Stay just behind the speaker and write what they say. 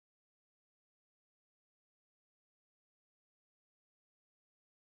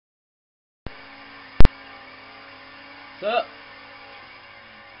So,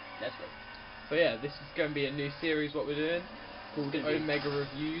 let's go. So yeah, this is going to be a new series what we're doing called Gonna be- Omega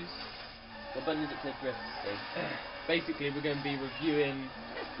Reviews. What button is it to drift? Basically, we're going to be reviewing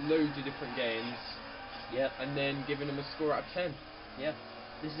loads of different games Yep. and then giving them a score out of 10. Yeah.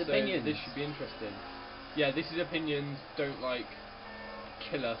 This is So opinions. this should be interesting. Yeah, this is opinions. Don't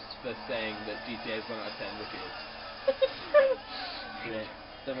kill us for saying that GTA is 1 out of 10, which it is. Brilliant.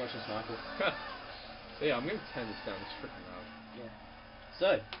 Don't watch this, Michael. So yeah, I'm going to turn this down. It's freaking loud. Yeah.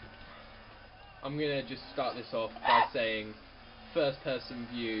 So, I'm going to just start this off by saying first-person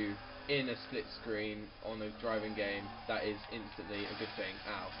view in a split screen on a driving game, that is instantly a good thing.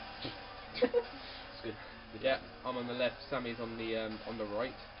 Ow. it's good. Good Yeah, time. I'm on the left, Sammy's on the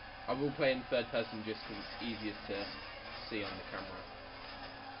right. I will play in third person just because it's easiest to see on the camera.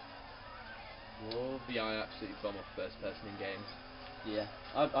 Whoa. But yeah, I absolutely bomb off first person in games. Yeah.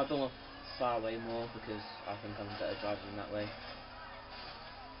 I've gone off far away more because I think I'm a better driver in that way.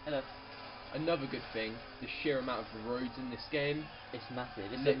 Hello. Another good thing, the sheer amount of roads in this game. It's massive.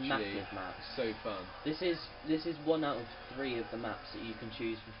 It's Literally, a massive map. so fun. This is 1 out of 3 of the maps that you can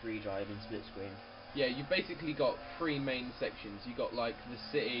choose for free drive in split screen. Yeah, you've basically got 3 main sections. You got the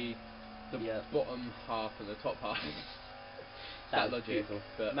city, the bottom half and the top half. that was logic. beautiful.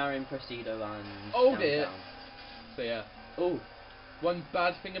 But Marion Presidio and oh Downtown. dear. So yeah. Oh. One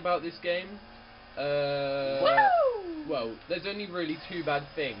bad thing about this game. Woo! Well, there's only really 2 bad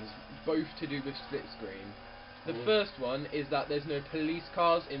things, both to do with split screen. The first one is that there's no police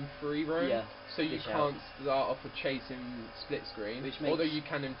cars in free roam, Yeah, so you dish can't out. start off a chase in split screen, Which makes although you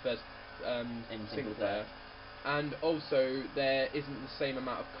can in first in single player. And also there isn't the same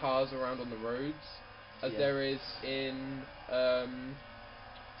amount of cars around on the roads as there is in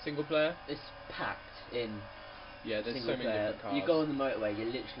single player. It's packed in. Yeah, there's single so many player. different cars. You go on the motorway, you're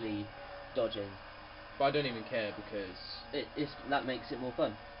literally dodging. But I don't even care because that makes it more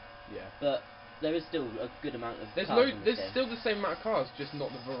fun. yeah. But there is still a good amount of There's cars in this there's game. still the same amount of cars, just not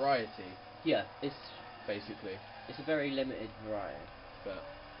the variety. Yeah, it's Basically, a very limited variety. but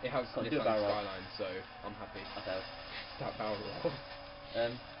it has Can't do a Nissan barrel roll. Skyline, so I'm happy. I fell. That barrel roll.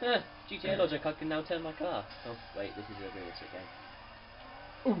 GTA logic, I can now turn my car. Oh wait, this is a realistic game.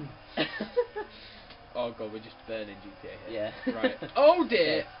 Ooh. Oh god, we're just burning GTA here. Yeah. Right. Oh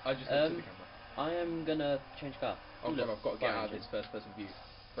dear! Okay. I just looked at the camera. I am gonna change car. Oh Ooh, god, look, I've got to get fire out of engine. this first person view.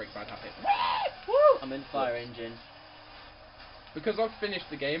 Break bad habit. Woo! I'm in fire Whoops. engine. Because I've finished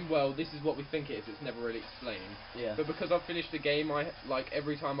the game, well, this is what we think it is, it's never really explained. Yeah. But because I've finished the game,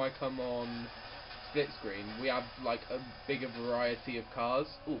 every time I come on split screen, we have a bigger variety of cars.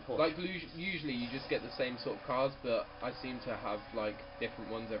 Ooh, Porsche. Usually you just get the same sort of cars, but I seem to have different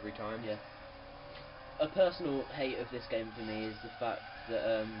ones every time. Yeah. A personal hate of this game for me is the fact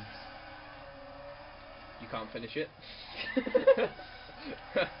that You can't finish it.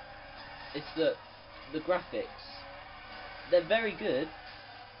 it's that the graphics, they're very good,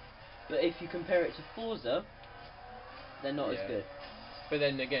 but if you compare it to Forza, they're not as good. But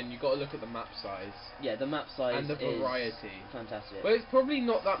then again, you've got to look at the map size. Yeah, the map size and the variety. is fantastic. Well, it's probably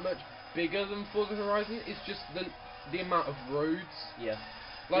not that much bigger than Forza Horizon. It's just the amount of roads. Yeah.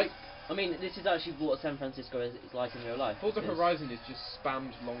 I mean, this is actually what San Francisco is like in real life. Forza Horizon is just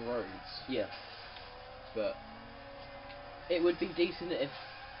spammed long roads. Yeah. But it would be decent if,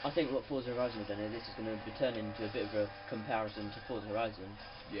 I think what Forza Horizon has done is this is going to be turned into a bit of a comparison to Forza Horizon.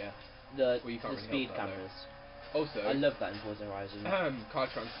 Yeah. The you can't really speed help that, cameras. though. Also, I love that in Forza Horizon. Car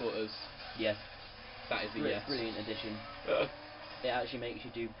transporters. Yes. That is a yes. Brilliant addition. It actually makes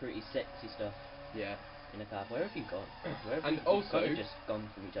you do pretty sexy stuff. Yeah. In a car. Where have you gone? And also, kind of just gone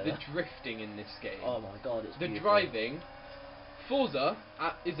from each other. the drifting in this game. Oh my god, it's the beautiful. driving. Forza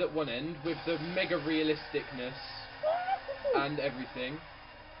is at one end with the mega realisticness and everything,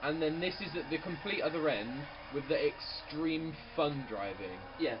 and then this is at the complete other end with the extreme fun driving.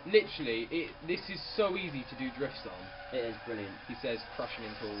 Yeah. Literally, this is so easy to do drifts on. It is brilliant. He says crashing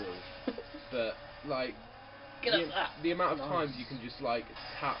into a wall, but Get up that. the amount of times you can just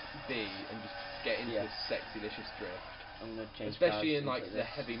tap B and just get into Yeah. this sexy-licious drift. I'm gonna change Especially in cars the this.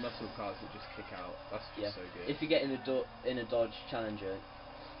 heavy muscle cars that just kick out. That's just so good. If you get in a Dodge Challenger,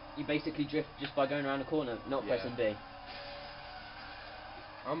 you basically drift just by going around a corner, not pressing B.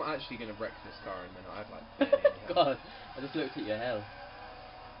 I'm actually gonna wreck this car in a minute. I have barely any health. God, I just looked at your hell.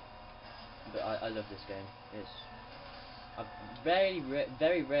 But I love this game. I've very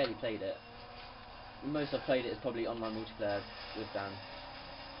rarely played it. The most I've played it is probably online multiplayer with Dan.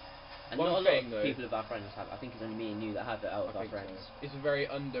 And One not a thing, lot though, of people of our friends have. I think it's only me and you that have it out of our friends. So. It's very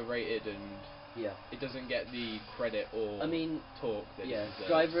underrated and Yeah. It doesn't get the credit or I mean, talk that yeah, it deserves.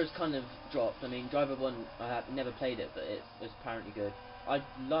 Driver has kind of dropped. I mean, Driver 1, I have never played it, but it was apparently good. I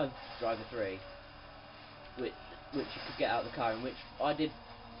loved Driver 3, which you could get out of the car, and which I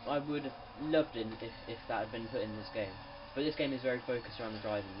would have loved if that had been put in this game. But this game is very focused around the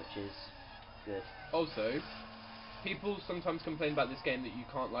driving, which is good. Also, people sometimes complain about this game that you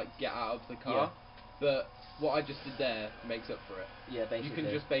can't like get out of the car, but what I just did there makes up for it. Yeah, basically. You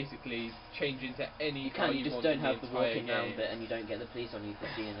can just basically change into any you car can, you just want don't in have the the entire walking game. around bit, and you don't get the police on you for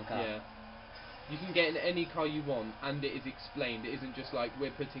stealing the car. Yeah. You can get in any car you want, and it is explained. It isn't just like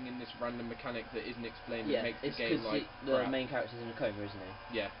we're putting in this random mechanic that isn't explained. Yeah, It makes it's the game because like the crap. main character's in a coma, isn't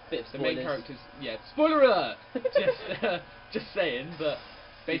he? Yeah. Bit of The main spoilers. character's spoiler alert. just saying, but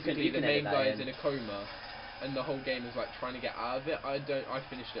basically you can the main edit that guy is in. in a coma, and the whole game is like trying to get out of it. I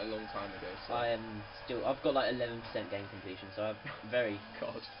finished it a long time ago. So. I've got like 11% game completion, so I'm very.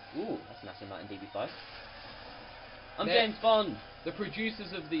 God. Ooh, that's a massive amount in DB5. I'm Next. James Bond. The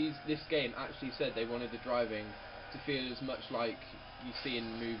producers of this game actually said they wanted the driving to feel as much like you see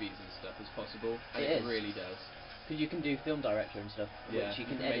in movies and stuff as possible, and it is. really does. Because you can do film director and stuff, Yeah, which you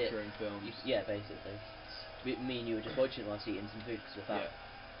you can make edit. your own films. Yeah, basically. Me and you were just watching it whilst eating some food because we're fat.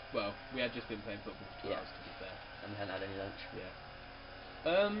 Yeah. Well, we had just been playing football for 2 hours, to be fair. And we hadn't had any lunch. Yeah.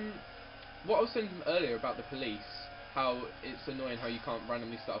 What I was saying earlier about the police, how it's annoying how you can't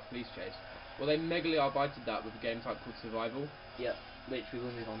randomly start a police chase. Well, they megally arbited that with a game type called Survival. Yep, which we will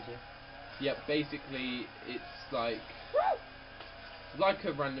move on to. Yep, basically it's like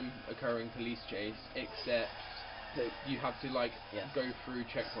a random occurring police chase, except you have to like go through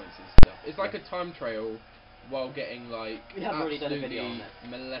checkpoints and stuff. It's like a time trail while getting like We have already done a video on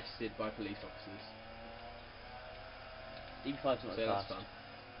absolutely it. molested by police officers. DB5's not So as that's fast. fun.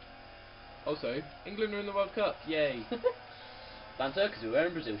 Also, England are in the World Cup, yay! Banter, because we're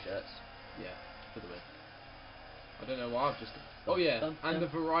wearing Brazil shirts. Yeah, for the win. I don't know why I've just. Oh yeah, and the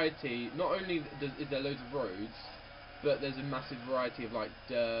variety. Not only is there loads of roads, but there's a massive variety of like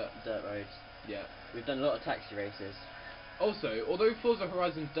dirt. Dirt roads. Yeah. We've done a lot of taxi races. Also, although Forza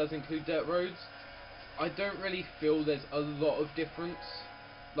Horizon does include dirt roads, I don't really feel there's a lot of difference,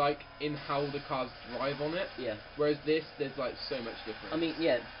 like in how the cars drive on it. Yeah. Whereas this, there's like so much difference. I mean,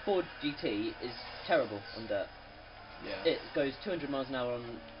 yeah, Ford GT is terrible on dirt. Yeah. It goes 200 miles an hour on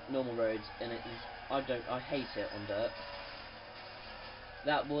normal roads, and it is. I hate it on dirt.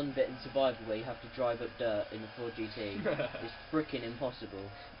 That one bit in Survival where you have to drive up dirt in the Ford GT is freaking impossible.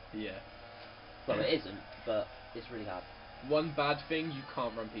 Yeah. Well, it isn't, but it's really hard. One bad thing, you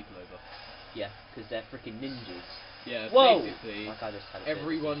can't run people over. Yeah, because they're freaking ninjas. Yeah, Whoa! basically, Like I just had a bit of a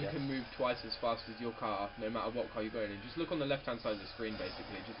everyone seizure. can move twice as fast as your car, no matter what car you're going in. Just look on the left-hand side of the screen,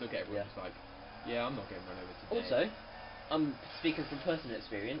 basically. Just look at everyone, just like, yeah, I'm not getting run over today. Also, I'm speaking from personal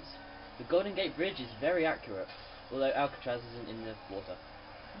experience. The Golden Gate Bridge is very accurate, although Alcatraz isn't in the water.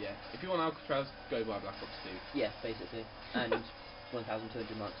 Yeah, if you want Alcatraz, go buy Black Ops 2. Yeah, basically. And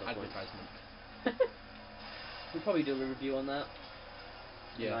 1,200 marks on points. Advertisement. We'll probably do a review on that.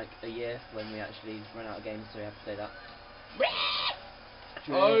 In Yeah. like a year when we actually run out of games, so we have to play that.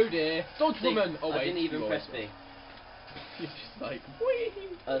 Oh dear. Dodge See, woman! Oh wait, I didn't even you press always B. will. You're just like,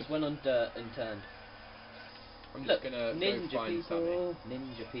 whee! I just went on dirt and turned. I'm Look, just gonna go ninja find Sammy. people,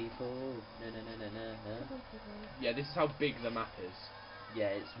 ninja people, no no no no no no. Yeah, this is how big the map is. Yeah,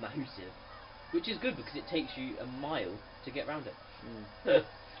 it's massive. Which is good because it takes you a mile to get round it.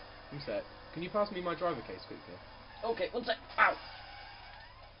 One sec. Can you pass me my driver case quickly? Okay, one sec. Ow!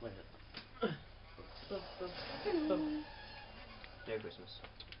 Where is it? Merry Christmas.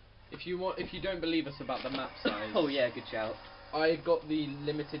 If you don't believe us about the map size. Oh yeah, good shout. I got the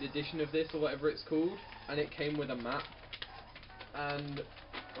limited edition of this, or whatever it's called, and it came with a map. And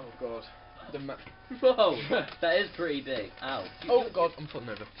oh god, the map. Whoa, that is pretty big. Ow. Oh god, I'm falling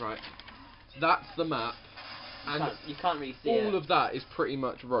over. Right, that's the map, and You can't really see it. all of that is pretty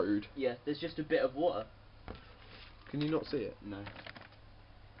much road. Yeah, there's just a bit of water. Can you not see it? No.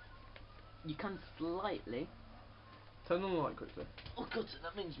 You can slightly. Turn on the light quickly. Oh god,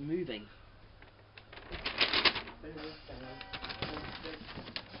 that means moving.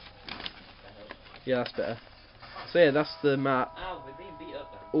 Yeah, that's better. So yeah, that's the map. Ow, we're being beat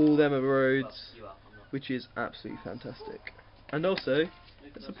up then. All them are roads, Well, you are, I'm not. which is absolutely fantastic. And also,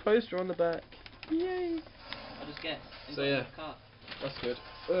 there's a poster on the back. Yay! I just guessed. So yeah, that's good.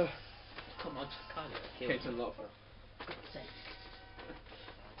 Ugh. Come on, just can't kill Okay, me. turn the light off. For God's sake.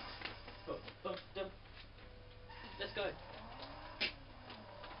 Let's go.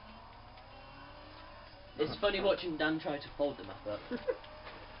 It's funny watching Dan try to fold the map up.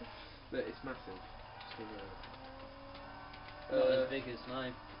 But it's massive. Not as big as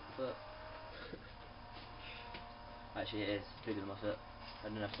mine, but Actually, it is bigger than my foot. I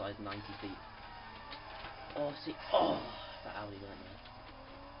don't have size 90 feet. Oh, see. Oh, that Audi went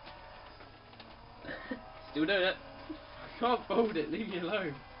there. Still doing it. I can't fold it, leave me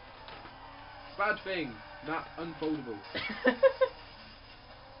alone. Bad thing, not unfoldable.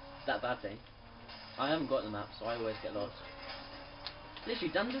 That bad thing. I haven't got the map, so I always get lost.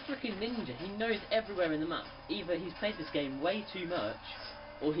 Literally, Dan's a freaking ninja. He knows everywhere in the map. Either he's played this game way too much,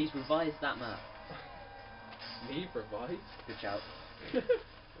 or he's revised that map. Me revise? Good shout.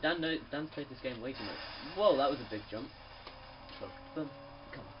 Dan's played this game way too much. Whoa, that was a big jump. Boom, boom.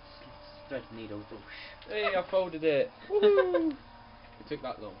 Come on, thread the needle. Oh, Hey, I folded it. Woohoo! It took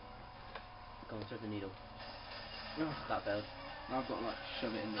that long. Come on, thread the needle. That failed. Now I've got to like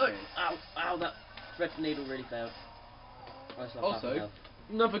shove it in the Oh, case. ow, ow, that thread the needle really failed. I just lost half my Also, health.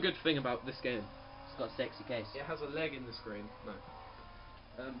 another good thing about this game. It's got a sexy case. It has a leg in the screen. No.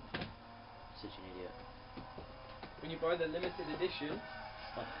 Such an idiot. When you buy the limited edition,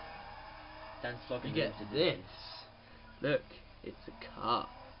 Oh. Dan's you flogging get limited this. edition. Look, it's a car.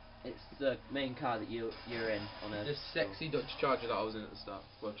 It's the main car that you're in on a. The sexy Dodge Charger that I was in at the start.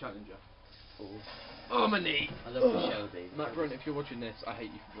 Well, Challenger. Oh, Oh, my knee! I love the Shelby. Matt Brunt, if you're watching this, I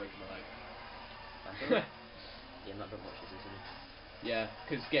hate you for breaking my leg. Yeah, Matt Brunt watches this, isn't Yeah,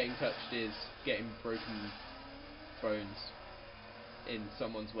 because getting touched is getting broken bones in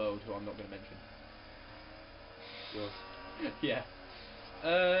someone's world who I'm not going to mention. he? Yours. Yeah.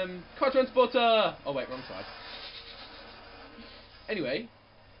 Car transporter! Oh wait, wrong side. Anyway,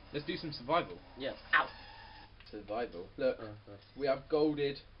 let's do some survival. Yeah. Ow! Survival. Look, Oh, God. we have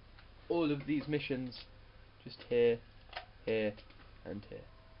golded all of these missions just here, here, and here.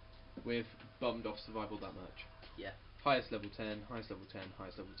 We've bummed off survival that much. Yeah. Highest level 10, highest level 10,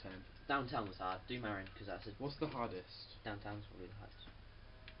 highest level 10. Downtown was hard. Do Marin, because that's a. What's the hardest? Downtown's probably the hardest.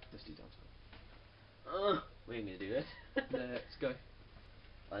 Let's do downtown. We ain't gonna do this. Let's go.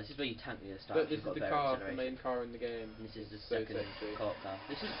 This is where you tank near the start. But this is you've got the better car, the acceleration. main car in the game. And this is the It's so second sexy. co-op car.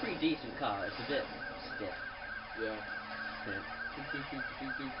 This is a pretty decent car. It's a bit stiff. Yeah. Yeah. Do, do, do,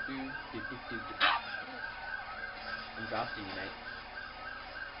 do, do, do. I'm drafting you, mate.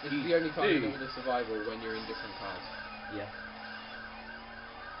 This is the only time in all the survival when you're in different cars. Yeah.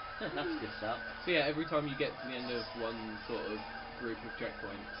 That's a good start. So yeah, every time you get to the end of one sort of group of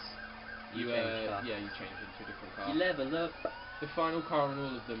checkpoints, You you change car. yeah, you change into a different car. You level up. The final car on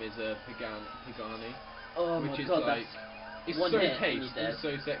all of them is a Pagani, Oh which my is god, like that's it's one so hit and taste you're and dead.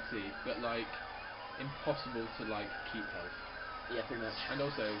 so sexy, but like impossible to like keep health. Yeah, pretty much. And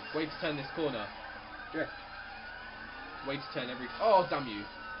also, way to turn this corner. Drift. Way to turn every. Oh damn you!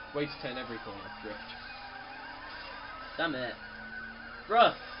 Way to turn every corner. Drift. Damn it.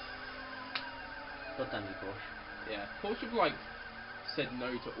 Bruh. God damn you, Porsche. Yeah. Porsche have like said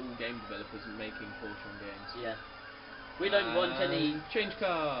no to all game developers making Porsche on games. Yeah. We don't want any. Change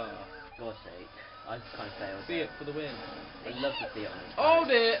car. God's sake. I kind of failed. See it for the win. I love to see it on it. Hold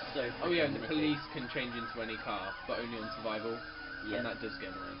it! So Oh yeah, and the freaking police can change into any car, but only on survival. nifty. Yeah. And that does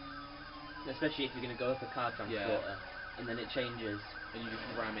get annoying. Especially if you're going to go up a car transporter and then it changes. And you just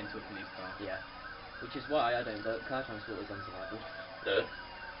ram into a police car. Yeah. Which is why I don't go up car transporters on survival.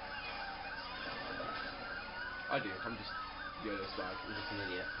 I do, I'm just YOLO swag. I'm just an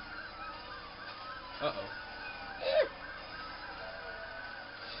idiot. Uh oh.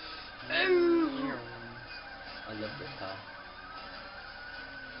 I love this car.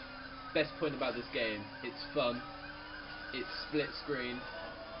 Best point about this game, it's fun. It's split screen.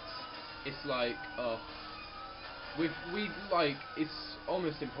 It's like, we like, it's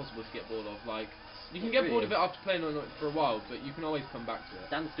almost impossible to get bored of. Like, you can It get really bored of is. it after playing on it for a while, but you can always come back to it.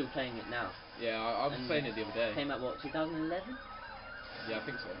 Dan's still playing it now. Yeah, I was And playing it the other day. Came out what, 2011? Yeah, I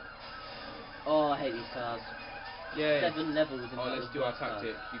think so. Oh, I hate these cars. Yeah. 7 levels in Oh, that let's little do our glass car.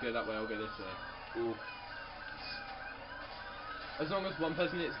 tactic. You go that way, I'll go this way. Ooh. As long as one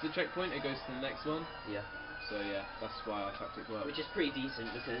person hits the checkpoint, it goes to the next one. Yeah. So yeah, that's why our tactic works. Which is pretty decent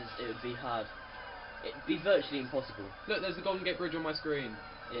because it would be hard. It'd be virtually impossible. Look, there's the Golden Gate Bridge on my screen.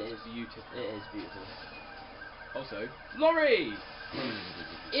 It It's is. beautiful. It is beautiful. Also, lorry!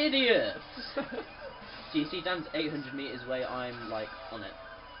 Idiot! So you see Dan's 800 metres away, I'm like on it.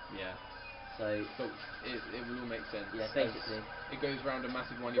 Yeah, So, but it will all make sense. yeah, as basically. It goes round a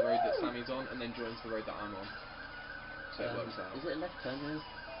massive windy road that Sammy's on, and then joins the road that I'm on. So it works out. Is it a left turn now?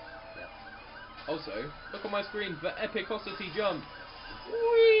 Yeah. Also, look on my screen, the Epicosity jump!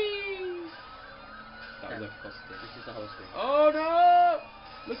 Whee! That was Damn. Epicosity. This is the whole screen. Oh no!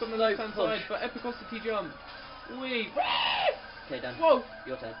 Look on the left hand push. side for Epicosity jump! Whee! Okay, Dan. Whoa!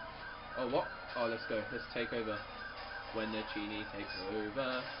 Your turn. Oh, what? Oh, let's go. Let's take over. When the genie takes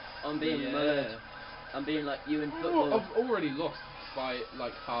over. I'm being Yeah. murdered. I'm being like you in Oh, football. I've already lost by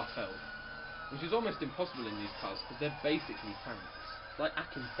like half health, which is almost impossible in these cars because they're basically tanks. Like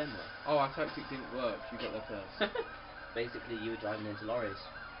Atkins Fenway. Oh, our tactic didn't work. You got there first. Basically, you were driving into lorries.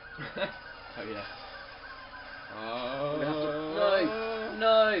 Oh yeah. We have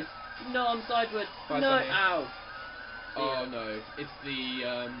to... No, I'm sideways. Bye, No, Sammy. ow. Oh no, it's the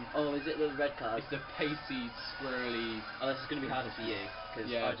Oh, is it the red card? it's the pacey, squirrely. Oh, this is going to be harder for you because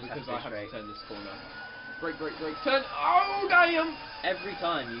Yeah, I just because have I to have go straight. to turn this corner. Break, turn. Oh damn! Every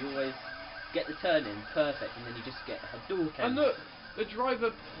time you always get the turn in perfect, and then you just get Hadouken. And look, the driver,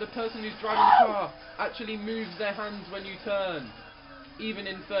 the person who's driving the car, actually moves their hands when you turn, even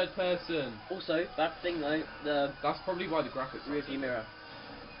in third person. Also, bad thing though, the That's probably why the graphics are rear so view good. mirror.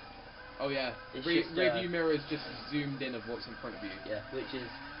 Oh yeah, It's rear just, view mirror is just zoomed in of what's in front of you. Yeah, which is,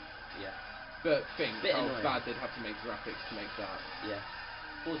 yeah, But think Bit how annoying. bad they'd have to make graphics to make that. yeah.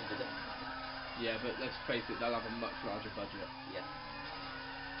 Forza did it. Yeah, but let's face it, they'll have a much larger budget. Yeah.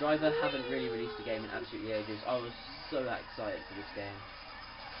 Driver haven't really released a game in absolutely ages. I was so excited for this game.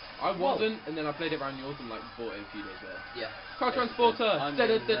 I wasn't, and then I played it around yours and like bought it a few days later. Yeah. Car basically. transporter. I'm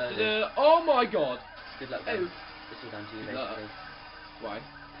getting murdered. Oh my god. Good luck, Oh. Dan. This was down to you, Good luck. basically, Why?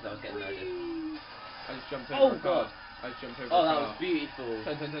 because I was getting murdered. I just jumped Oh, over a car. God. I just jumped over Oh, a that car. was beautiful.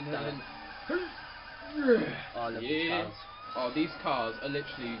 Turn. Damn it. Oh, I love these Yeah. cars. Oh, these cars are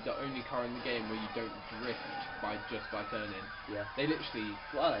literally the only car in the game where you don't drift just by turning. Yeah. They literally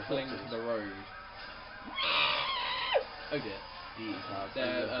What are they? cling to Volkswagens? the road. Oh dear. Beauty cars.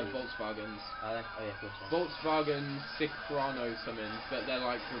 They're I love these. Volkswagens. Are they? Oh yeah, of course. They are. Volkswagen Sicrano something, but they're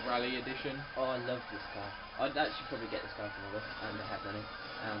like the rally edition. Oh, I love this car. I'd actually probably get this car for another, and I have money.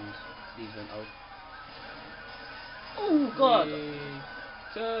 And these went old. Oh God! Whee!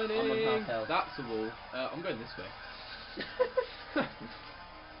 Turning. I'm on half health. That's a wall. I'm going this way.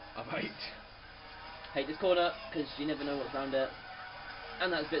 I might. Hate this corner because you never know what's around it.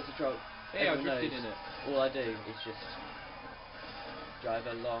 And that's bits of troll. Hey, I Everyone drifted knows. in it. All I do is just drive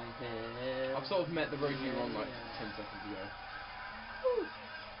along here. I've sort of met the road you were on like 10 seconds ago.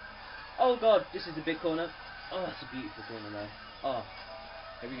 Oh God, this is a big corner. Oh, that's a beautiful corner though. Oh,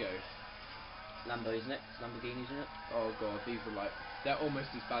 Here we go. Lambo, isn't it? It's Lamborghini, isn't it? Oh god, these are like, they're almost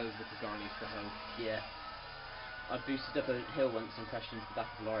as bad as the Paganis for health. Yeah. I boosted up a hill once and crashed into the back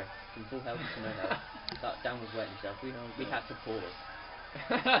of a lorry. From full health to no health. That Dan was wetting himself. We had to pause.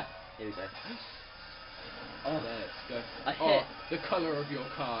 Here we go. Oh, Let's go. I Oh, hit. the colour of your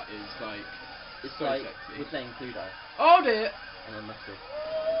car is like, It's so like sexy. we're playing Cluedo, Oh dear! and I'm mustard.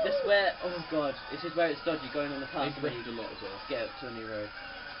 This where, oh God, this is where it's dodgy going on the path. They and then drift a you lot as well. get up to a new road.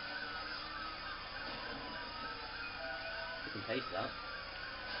 You can pace that.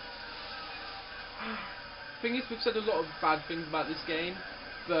 Thing is, we've said a lot of bad things about this game,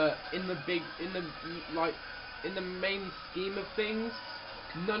 but in the main scheme of things,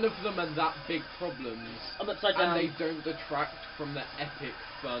 none of them are that big problems. I'm upside And down. they don't detract from the epic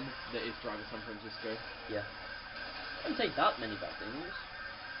fun that is Driver San Francisco. Yeah. I wouldn't say that many bad things.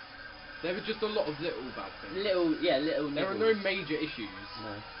 There were just a lot of little bad things. Little. There are no niggles. major issues,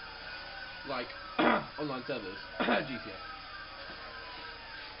 No. like online servers, GTA.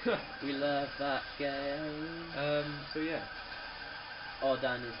 We love that game. So yeah. Oh,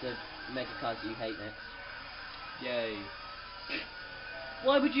 Dan, it's the mega cars that you hate next. Yay.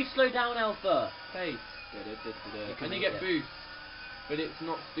 Why would you slow down, Alpha? Pace. can And you use get it. boost. But it's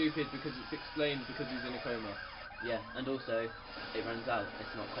not stupid because it's explained because he's in a coma. Yeah, and also it runs out.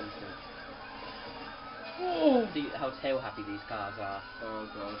 It's not constant. Oh, See how tail happy these cars are. oh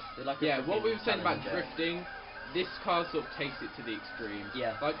god. They're like a Yeah, what we freaking were saying about Challenger. drifting, this car sort of takes it to the extreme.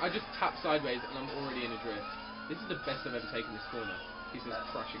 Yeah. Like, I just tap sideways and I'm already in a drift. This is the best I've ever taken this corner. He's just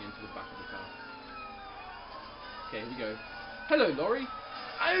crashing into the back of the car. Okay, here we go. Hello, lorry.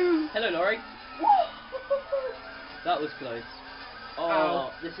 Oh! Hello, Laurie. That was close. Oh,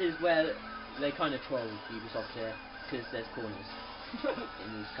 Ow. this is where they kind of troll Ubisoft here, because there's corners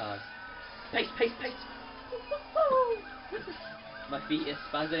in these cars. Pace, pace, pace! My feet are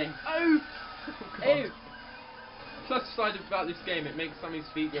spazzing. Oh! God. Ew! Plus side about this game, it makes Sammy's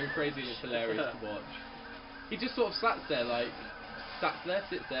feet go crazy and it's hilarious to watch. He just sort of sits there.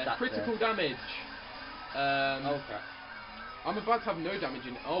 Sat Critical damage. Oh crap. I'm about to have no damage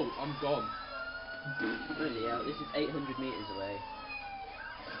in. Oh, I'm gone. Bloody hell, this is 800 metres away.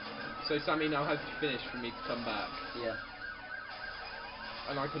 So Sammy now has to finish for me to come back. Yeah.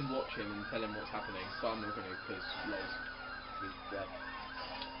 And I can watch him and tell him what's happening, but I'm not going to because lols.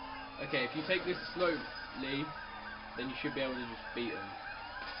 Right. Okay, if you take this slowly, then you should be able to just beat him.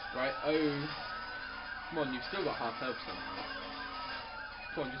 Right? Oh. Come on, you've still got half health somehow.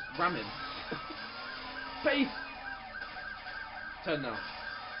 Come on, just ram him. Pace! Turn now.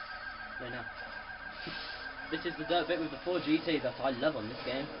 No, now. This is the dirt bit with the 4GT that I love on this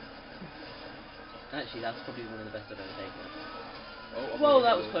game. Actually, that's probably one of the best I've ever taken. Oh, I'm Well, really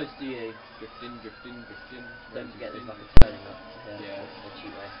that was good. close to you. Drifting, drifting, drifting. Don't forget there's drifting. like a turning up here. Yeah. The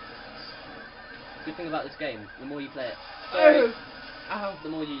cheat way. Good thing about this game, the more you play it, Oh! Ow. the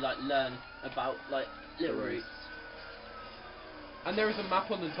more you like learn about like little The roads. routes. And there is a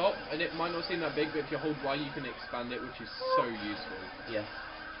map on the top, and it might not seem that big, but if you hold Y, you can expand it, which is so useful. Yeah,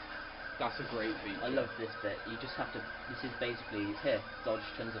 That's a great feature. I love this bit. You just have to. This is basically here. Dodge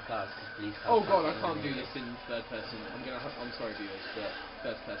tons of cars because police cars. Oh god, I get can't in do the this in third person. I'm sorry, viewers, but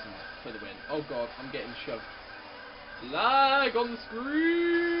first person for the win. Oh god, I'm getting shoved. Lag on the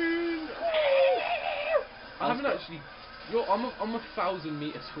screen. I haven't actually. I'm 1,000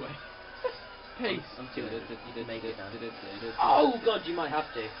 meters away. Pace. I'm 200. You can make it down. Oh Oh god, you might have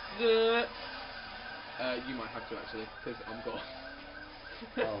to. You might have to actually, because I'm gone.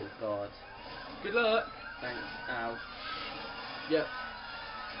 Oh god. Good luck. Thanks. Ow. Yep.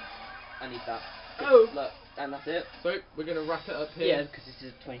 I need that. Oh. Look, and that's it. So we're gonna wrap it up here. Yeah, because this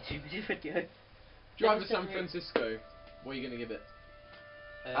is a 22-minute video. Drive to San Francisco. What are you gonna give it?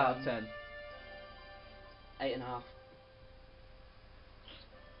 Out of 10. 8.5.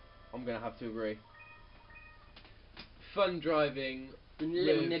 I'm gonna have to agree. Fun driving. The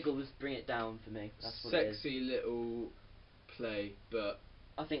little with niggles bring it down for me. That's what it is. sexy little play, but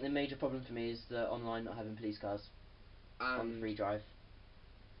I think the major problem for me is the online not having police cars on the and free drive.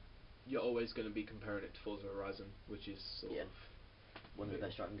 you're always gonna be comparing it to Forza Horizon, which is sort Yeah. of One of the Yeah.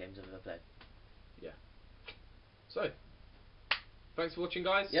 best driving games I've ever played. So. Thanks for watching,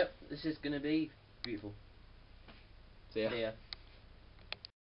 guys. Yep, this is gonna be beautiful. See ya. See ya.